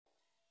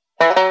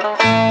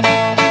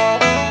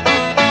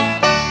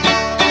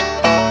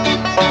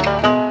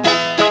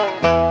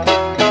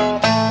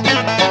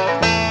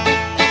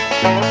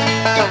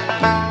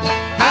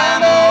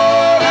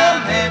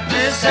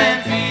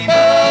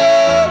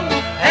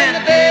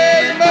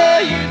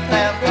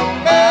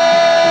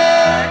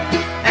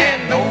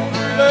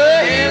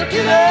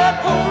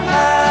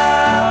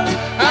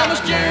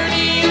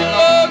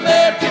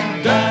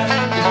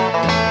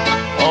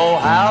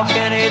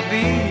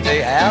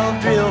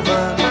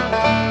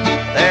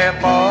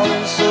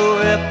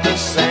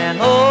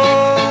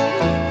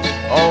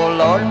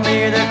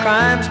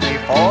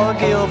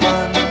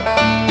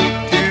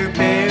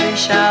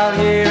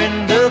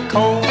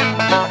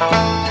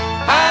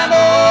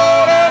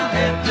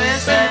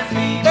and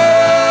feeble,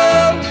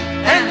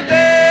 and the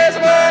days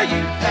of our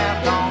youth have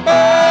gone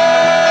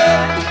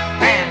by.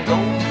 And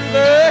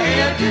over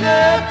here to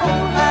the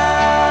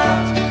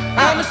poorhouse,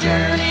 I must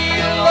journey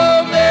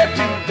along there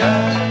to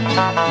die.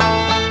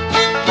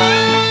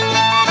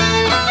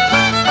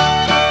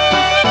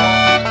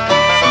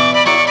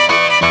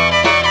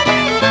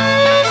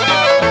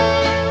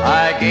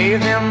 I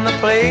gave him the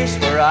place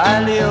where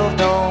I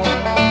lived on,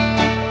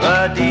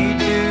 the deed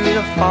to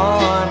the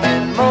farm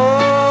and more.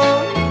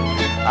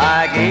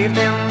 I gave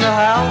them the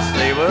house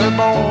they were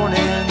born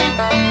in,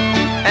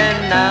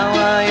 and now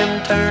I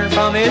am turned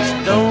from its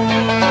door.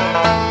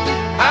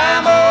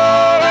 I'm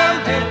old, I'm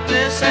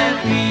helpless and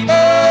feeble,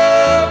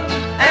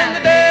 and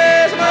the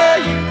days of my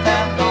youth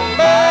have gone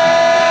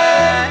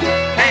by.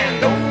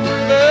 And over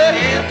the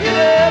hill to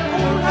the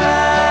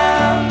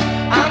poorhouse,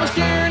 I must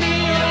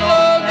journey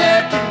along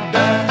there to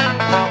die.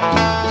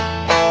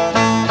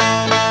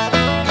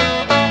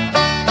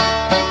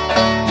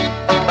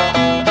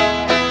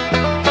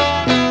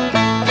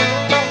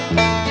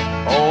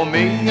 Oh,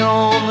 me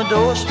on the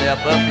doorstep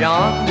up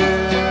yonder,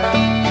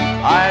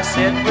 I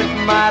sit with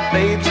my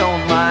babes on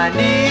my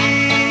knee.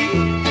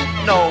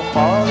 No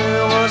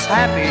father was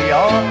happy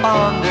or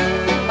fonder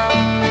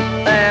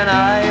than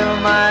I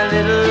of my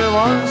little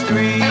ones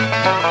three.